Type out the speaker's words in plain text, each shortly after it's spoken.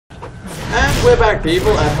We're back,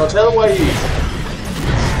 people, at Hotel Wahid.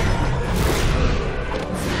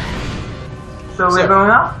 So we're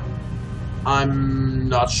going up? I'm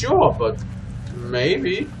not sure, but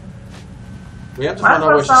maybe. We have to find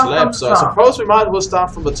out where she slept, so I suppose we might as well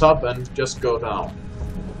start from the top and just go down.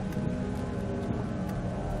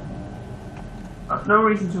 No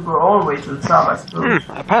reason to go all the way to the top, I suppose.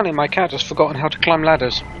 Apparently my cat has forgotten how to climb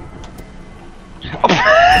ladders.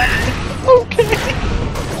 Okay.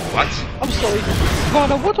 What? I'm sorry.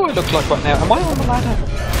 Lana, what do I look like right now? Am I on the ladder?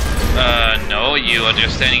 No, you are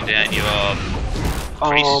just standing there in your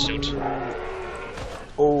priest suit.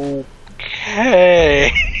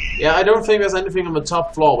 Okay. Yeah, I don't think there's anything on the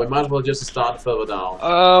top floor. We might as well just start further down.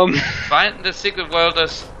 Find the secret world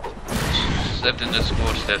as slept in the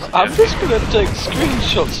scorched desert. I'm just gonna take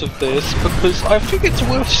screenshots of this because I think it's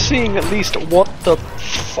worth seeing at least what the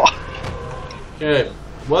fuck. Okay,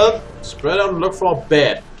 well, spread out and look for a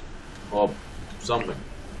bed. Or something.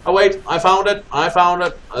 Oh wait, I found it! I found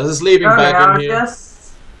it! There's a sleeping bag in here.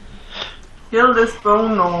 Just kill this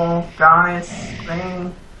bone or guy's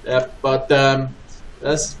thing. Yeah, but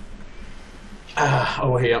that's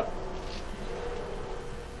over here.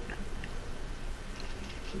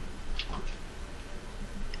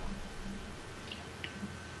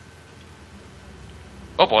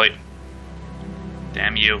 Oh boy.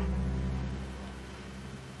 Damn you.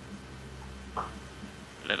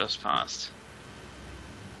 Let us past.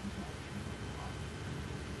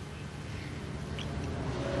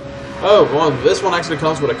 Oh, well, this one actually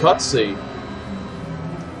comes with a cutscene.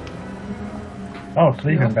 Oh,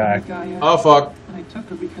 sleeping bag. Oh fuck. And I took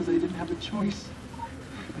her because I didn't have a choice.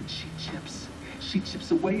 But she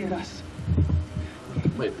chips away at us.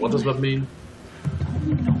 Wait, what does that mean? Don't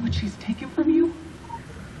you know what she's taken from you?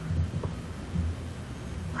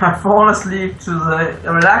 I fall asleep to the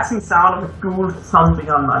relaxing sound of a ghoul thumping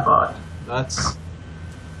on my butt. That's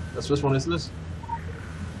this one, isn't it?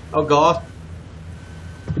 Oh god.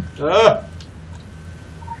 I'm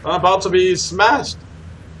about to be smashed.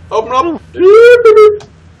 Open up.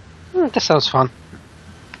 That sounds fun.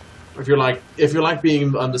 If you like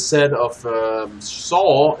being on the set of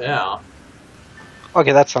Saw, yeah.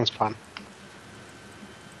 Okay, that sounds fun.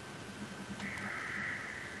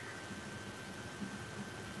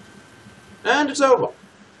 And it's over.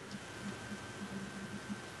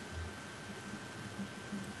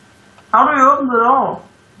 How do you open the door?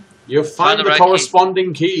 You find the right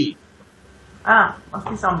corresponding key. Ah, must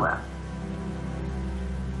be somewhere.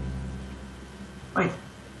 Wait.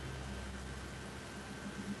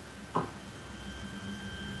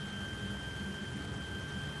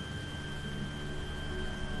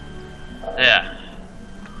 Yeah.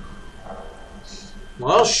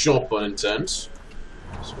 Well, short but intense.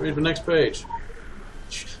 Let's read the next page.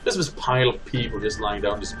 There's this pile of people just lying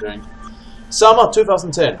down disappearing. Summer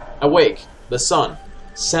 2010. Awake. The sun.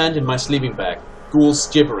 Sand in my sleeping bag. Ghouls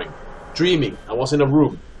gibbering. Dreaming. I was in a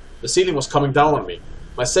room. The ceiling was coming down on me.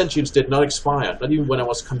 My sentience did not expire, not even when I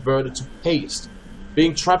was converted to paste.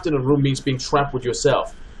 Being trapped in a room means being trapped with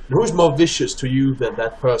yourself. And who's more vicious to you than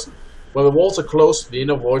that person? When the walls are closed, the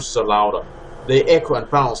inner voices are louder. They echo and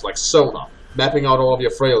bounce like sonar, mapping out all of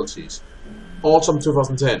your frailties. Autumn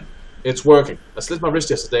 2010. It's working. I slit my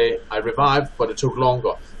wrist yesterday, I revived, but it took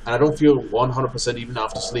longer, and I don't feel 100% even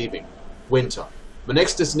after sleeping. Winter. The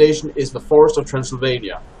next destination is the forest of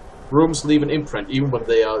Transylvania. Rooms leave an imprint even when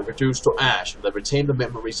they are reduced to ash, and they retain the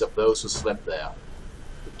memories of those who slept there.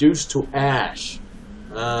 Reduced to ash.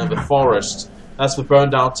 The forest. That's the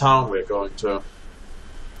burned out town we're going to.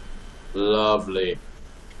 Lovely.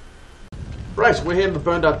 Right, we're here in the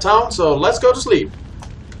burned out town, so let's go to sleep.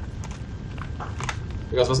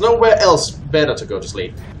 Because there's nowhere else better to go to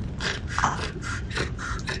sleep.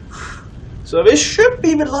 So this should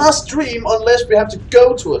be the last dream, unless we have to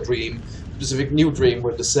go to a dream. Specific new dream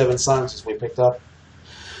with the 7 sciences we picked up.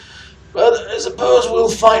 But I suppose we'll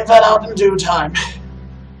find that out in due time.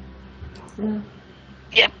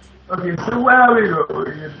 Yep. Okay, so where are we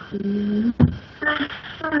going?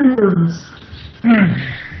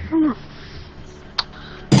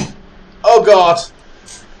 Oh god.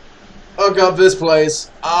 Oh god, this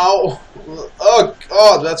place. Ow. Oh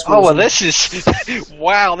god, that's Oh, well, this is...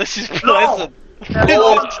 wow, this is pleasant. There's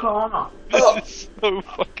one corner. This is so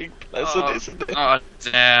fucking pleasant, isn't it? Oh,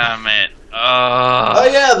 damn it. Oh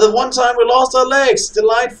yeah, the one time we lost our legs.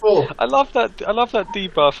 Delightful. I love that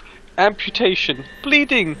debuff. Amputation.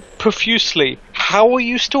 Bleeding profusely. How are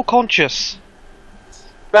you still conscious?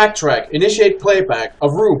 Backtrack. Initiate playback. A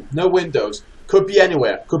room. No windows. Could be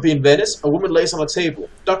anywhere. Could be in Venice. A woman lays on a table.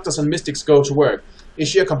 Doctors and mystics go to work. Is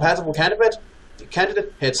she a compatible candidate?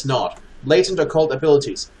 Heads nod. Latent occult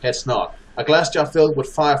abilities. Heads nod. A glass jar filled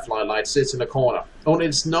with firefly light sits in a corner. Only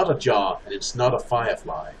it's not a jar, and it's not a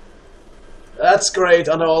firefly. That's great,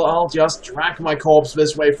 and I'll just drag my corpse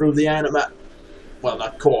this way through the anima. Well,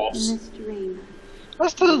 not corpse. Dream. I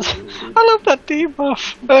love that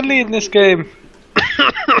debuff early in this game.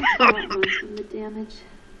 From the damage.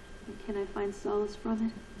 Can I find solace from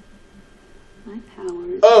it? My power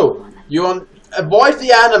is Oh, gone. you avoid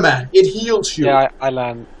the anima. It heals you. Yeah, I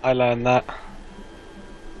learned that.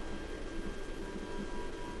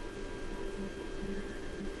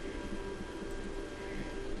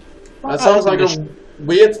 That sounds like a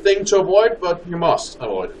weird thing to avoid, but you must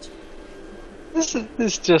avoid it. This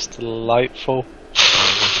is just delightful.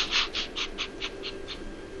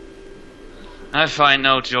 I find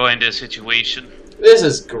no joy in this situation. This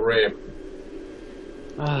is grim.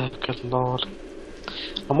 Oh, good lord.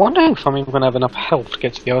 I'm wondering if I'm even going to have enough health to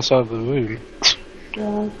get to the other side of the room.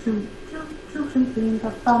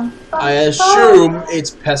 I assume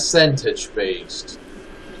it's percentage based.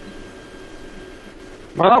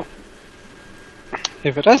 Well,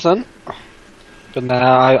 if it isn't, then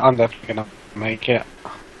I'm definitely going to make it.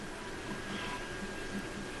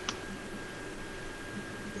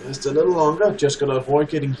 Just a little longer. Just gotta avoid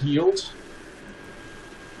getting healed.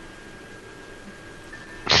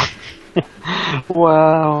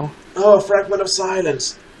 Wow. Oh, fragment of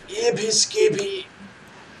silence. Yippee skippy.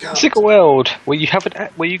 God. Sick a world where you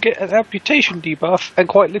get an amputation debuff and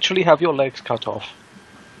quite literally have your legs cut off.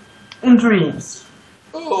 In dreams.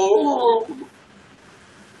 Oh.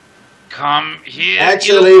 Come here.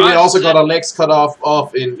 Actually, you we also bastard. got our legs cut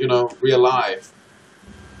off in, real life.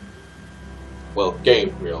 Well,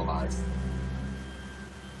 game real life.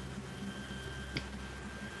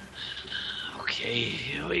 Okay,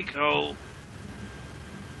 here we go.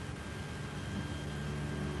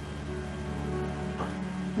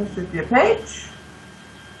 There should be a page.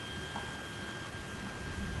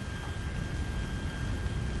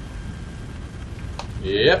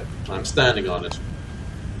 Yep, I'm standing on it.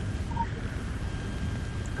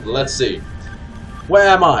 Let's see. Where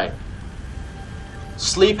am I?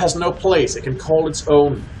 Sleep has no place, it can call its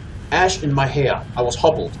own. Ash in my hair, I was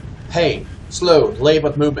hobbled. Pain, slow,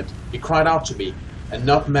 labored movement. He cried out to me, and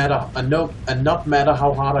not matter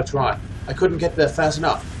how hard I tried. I couldn't get there fast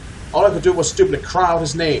enough. All I could do was stupidly cry out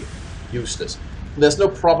his name. Useless. There's no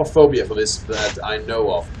proper phobia for this that I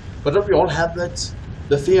know of. But don't we all have that?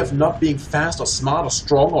 The fear of not being fast or smart or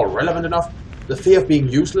strong or relevant enough? The fear of being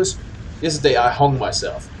useless? Yesterday I hung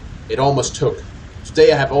myself. It almost took.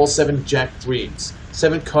 Today I have all 7 jacked dreams.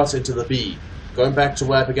 7 cuts into the bee. Going back to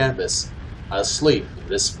where I began this. I'll sleep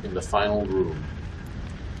in the final room.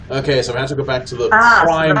 Okay, so we have to go back to the Ah,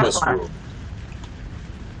 so Primus that's why. room.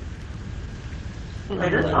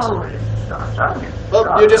 Wait, it's already done.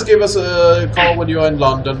 Well, you just give us a call when you're in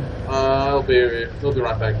London. We'll be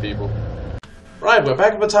right back, people. Right, we're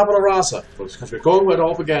back at the Tabula Rasa, because we're going where it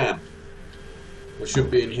all began. We should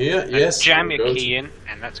be in here, yes. Jam we'll your go key in,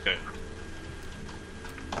 and let's go.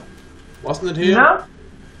 Wasn't it here? No.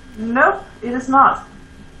 Nope, it is not.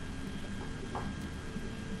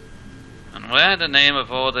 And where the name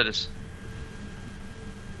of all that is?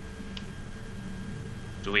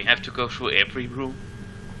 Do we have to go through every room?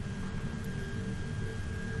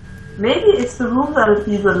 Maybe it's the room that'll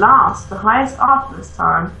be the last, the highest up this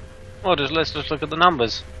time. Oh, let's just look at the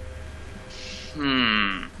numbers.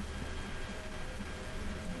 Hmm.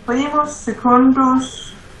 Primus,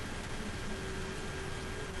 Secundus.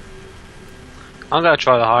 I'm gonna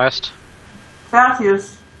try the highest.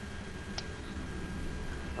 Tertius.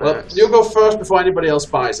 Well, you go first before anybody else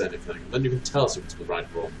buys anything. Then you can tell us if it's the right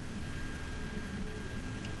room.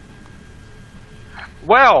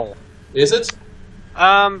 Well, Is it?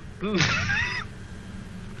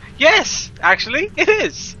 yes, actually, it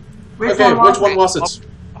is. Which Okay, one which one was it?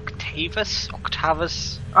 Octavus.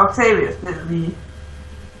 Octavius, the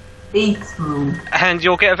 8th room. And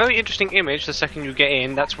you'll get a very interesting image the second you get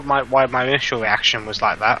in. That's why my initial reaction was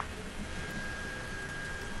like that.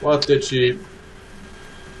 What did she... I'm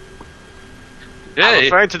Yeah,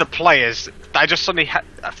 referring to the players. I just suddenly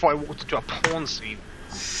I thought I walked into a porn scene.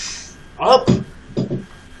 Up!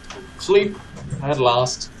 Sleep at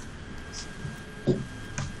last.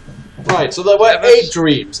 Right, so there were 8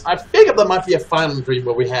 dreams. I figured there might be a final dream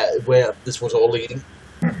where this was all leading.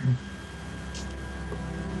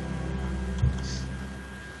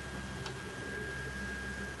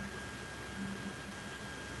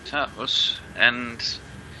 that was. And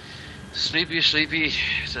sleepy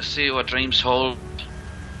to see what dreams hold.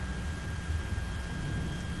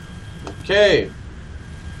 Okay.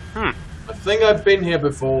 Hmm. I think I've been here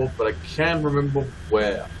before, but I can't remember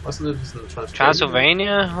where. Wasn't it in Transylvania?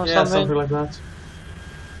 Transylvania or Yeah, something? something like that.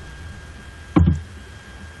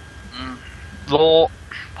 Law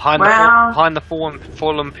behind Well- the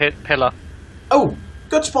fallen pillar. Oh,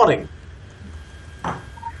 good spotting.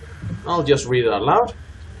 I'll just read it out loud.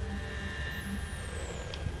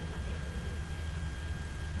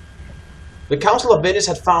 The Council of Venice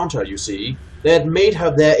had found her, you see. They had made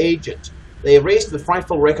her their agent. They erased the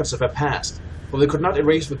frightful records of her past, but they could not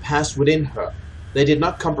erase the past within her. They did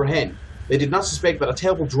not comprehend. They did not suspect that a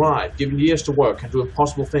terrible drive, given years to work, can do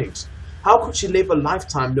impossible things. How could she live a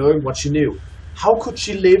lifetime knowing what she knew? How could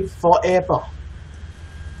she live forever?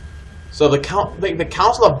 So the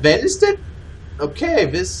Council of Venice did? Okay,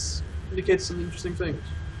 this indicates some interesting things.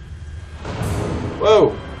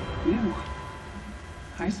 Whoa. You.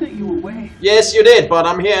 I sent you away. Yes, you did, but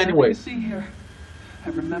I'm here anyway. You see here, I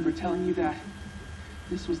remember telling you that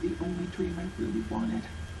this was the only dream I really wanted.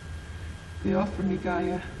 They offered me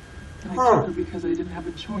Gaia, and I took her because I didn't have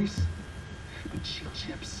a choice. But she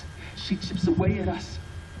chips away at us.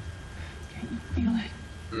 Can't you feel it?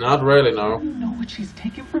 Not really, no. You know what she's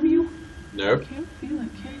taken from you? Nope. Can't feel it,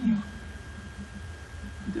 can you?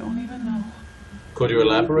 You don't even know. Could you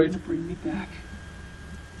elaborate? To bring me back.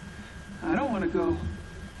 I don't want to go.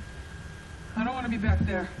 I don't want to be back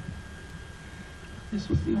there. This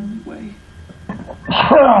was the only way.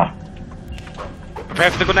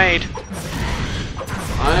 Prepare for the grenade.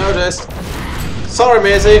 I noticed. Sorry,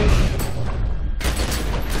 Maisie.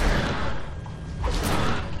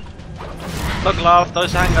 Look, love,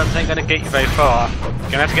 those handguns ain't gonna get you very far.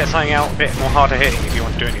 You're gonna have to get something out a bit more harder hitting if you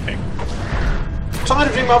want to do anything. Try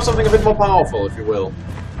to dream up something a bit more powerful, if you will.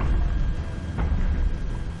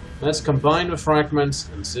 Let's combine the fragments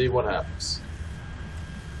and see what happens.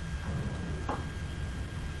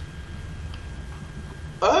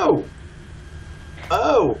 Oh!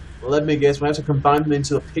 Oh! Let me guess, we have to combine them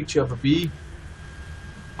into a picture of a bee.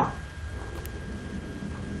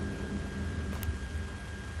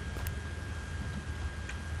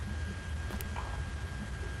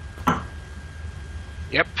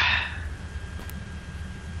 Yep.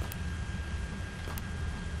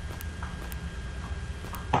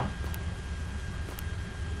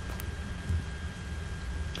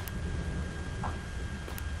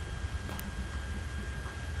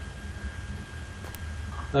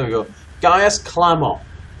 There we go. Gaia's Clamor.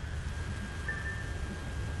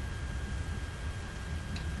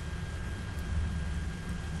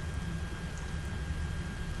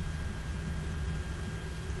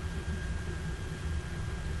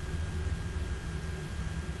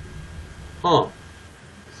 Huh.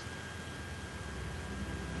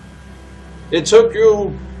 It took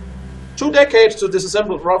you 2 decades to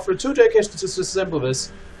disassemble, roughly 2 decades to disassemble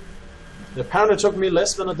this. It apparently took me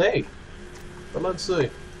less than a day. But let's see.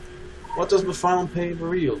 What does the final page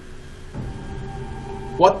reveal?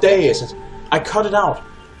 What day is it? I cut it out.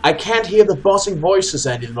 I can't hear the buzzing voices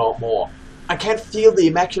anymore. I can't feel the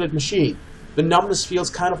immaculate machine. The numbness feels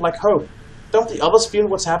kind of like hope. Don't the others feel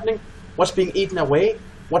what's happening? What's being eaten away?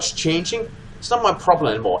 What's changing? It's not my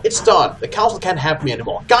problem anymore. It's done. The council can't have me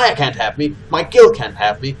anymore. Gaia can't have me. My guild can't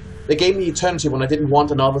have me. They gave me eternity when I didn't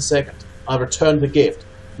want another second. I returned the gift.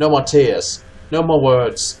 No more tears. No more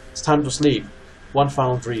words. It's time to sleep. One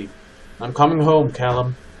final dream. I'm coming home,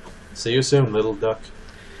 Callum. See you soon, little duck.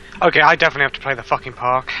 Okay, I definitely have to play the fucking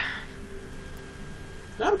park.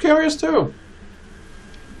 I'm curious too.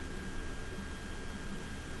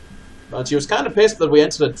 But she was kind of pissed that we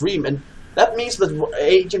entered a dream, and that means that the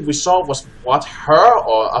agent we saw was, what, her?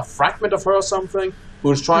 Or a fragment of her or something? Who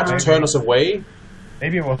was trying to turn us away?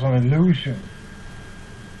 Maybe it was an illusion.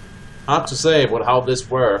 Hard to say about how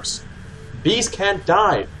this works. Bees can't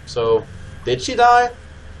die, so did she die?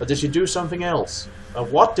 Or did she do something else?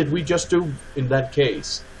 What did we just do in that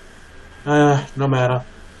case? No matter.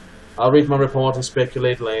 I'll read my report and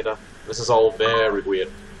speculate later. This is all very weird.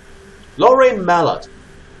 Lorraine Maillard.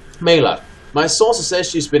 My sources says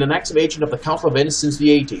she's been an active agent of the Council of Venice since the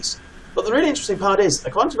 80s. But the really interesting part is,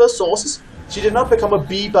 according to those sources, she did not become a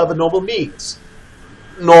bee by the normal means.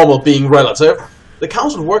 Normal being relative. The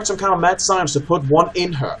Council worked some kind of mad science to put one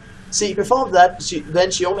in her. See, before that,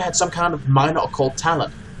 she only had some kind of minor occult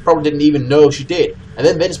talent. Probably didn't even know she did. And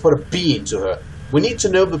then Venice put a bee into her. We need to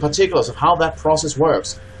know the particulars of how that process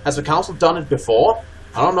works. Has the Council done it before?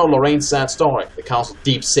 I don't know Lorraine's sad story. The Council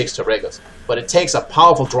deep six her records. But it takes a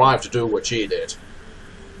powerful drive to do what she did.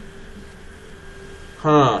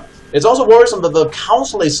 Huh. It's also worrisome that the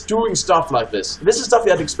Council is doing stuff like this. This is stuff you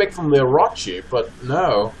had to expect from the Orochi, but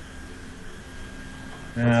no.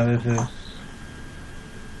 Yeah, this is...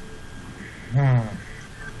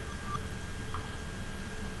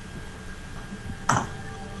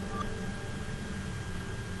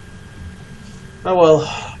 Oh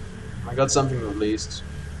well, I got something at least.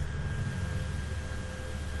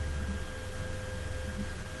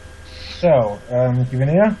 So,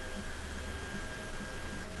 Givinia?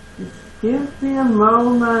 Give me a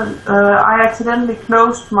moment. I accidentally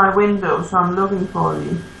closed my window, so I'm looking for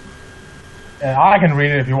you. I can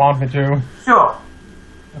read it if you want me to. Sure.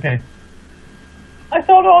 Okay. I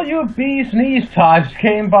thought all you bees knees types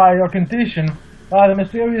came by your condition by the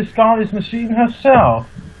mysterious Scarlet's machine herself.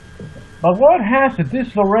 But word has it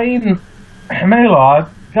this Lorraine Maillard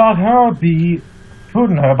got her bee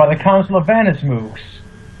put in her by the Council of Venice mooks.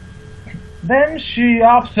 Then she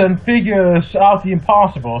ups and figures out the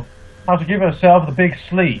impossible, how to give herself the big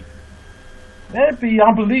sleep. That'd be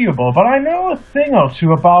unbelievable, but I know a thing or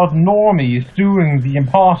two about normies doing the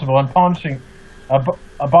impossible and punching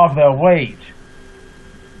above their weight.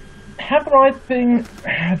 Have the right thing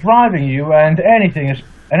driving you, and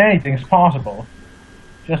anything's possible.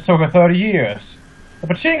 Just took her 30 years. The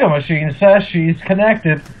Pachinko machine says she's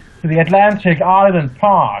connected to the Atlantic Island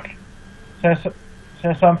Park. Says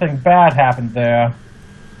something bad happened there.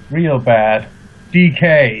 Real bad.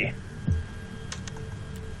 DK.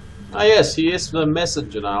 Ah yes, he is the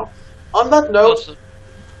messenger now. On that note,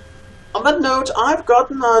 I've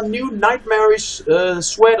gotten a new nightmarish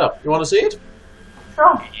sweater. You want to see it?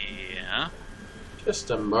 Sure. Yeah. Just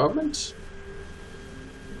a moment.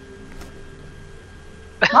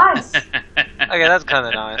 Nice. Okay, that's kind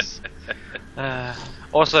of nice.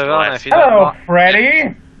 Also, Lana, if you Hello, don't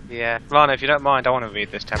Freddy! yeah, Lana, if you don't mind, I want to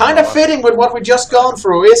read this. Kind of fitting with what we just gone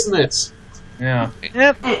through, isn't it? Yeah.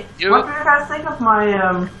 Yep. Hey, what do you guys think of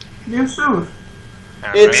my new suit?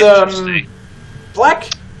 It's Interesting. black.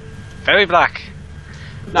 Very black.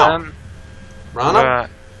 No, Rana.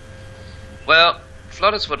 Well,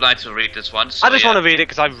 Florence would like to read this one. So I just yeah. want to read it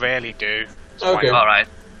because I rarely do. So Okay. why not? All right,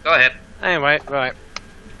 go ahead. Anyway, right.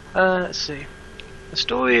 Let's see. The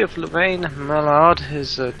story of Lorraine Mallard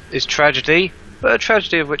is tragedy, but a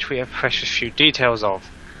tragedy of which we have precious few details of.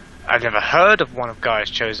 I've never heard of one of Gaia's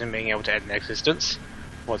chosen being able to end an existence.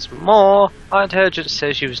 What's more, I'd heard you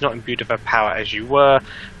say she was not imbued of her power as you were,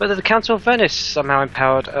 but that the Council of Venice somehow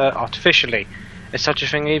empowered her artificially. Is such a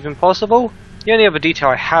thing even possible? The only other detail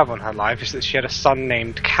I have on her life is that she had a son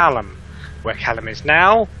named Callum. Where Callum is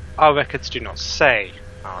now, our records do not say.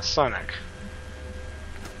 Sonic.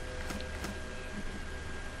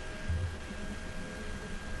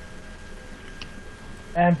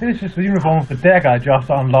 And this is the uniform of the deck I just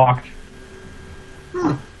unlocked.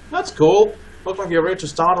 That's cool. Looks like you're ready to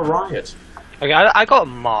start a riot. Okay, I got a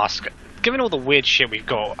mask. Given all the weird shit we've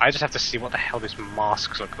got, I just have to see what the hell this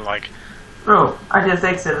mask looks like. Oh, I just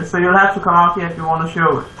exited, so you'll have to come out here if you want to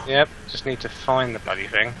show it. Yep, just need to find the bloody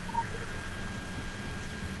thing.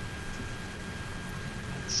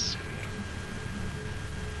 Let's see.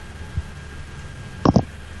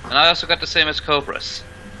 And I also got the same as Cobras.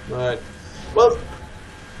 Right. Well,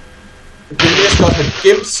 Gimli's got a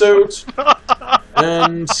gimp suit,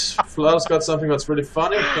 and Flair's got something that's really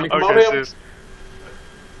funny. Can you come over here?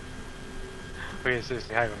 Wait,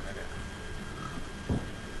 seriously, hang on a minute.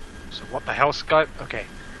 So what the hell, Skype? Okay,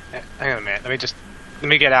 hang on a minute. Let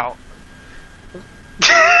me get out.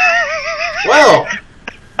 Well,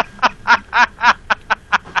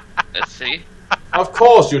 Let's see. of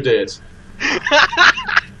course you did.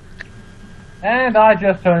 And I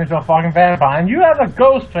just turned into a fucking vampire. And you have a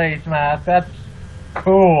ghost face, man. That's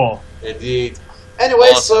cool. Indeed. Anyway,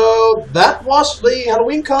 Awesome. so that was the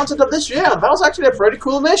Halloween content of this year. That was actually a pretty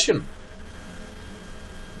cool mission.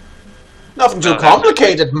 Nothing too Well,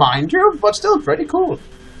 complicated, mind you, but still pretty cool.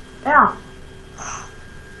 Yeah.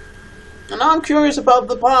 And now I'm curious about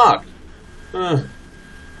the park.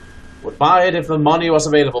 Would buy it if the money was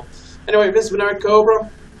available. Anyway, this has been Eric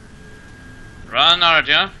Cobra. Run,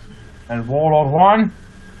 Arja. And Warlord 1.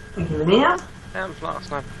 Thank you, Linnea. And Flask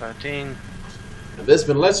Sniper 13. And this has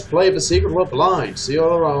been Let's Play The Secret World Blind. See you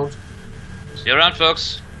all around. See you around,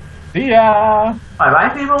 folks. See ya! Bye bye,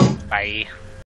 people. Bye.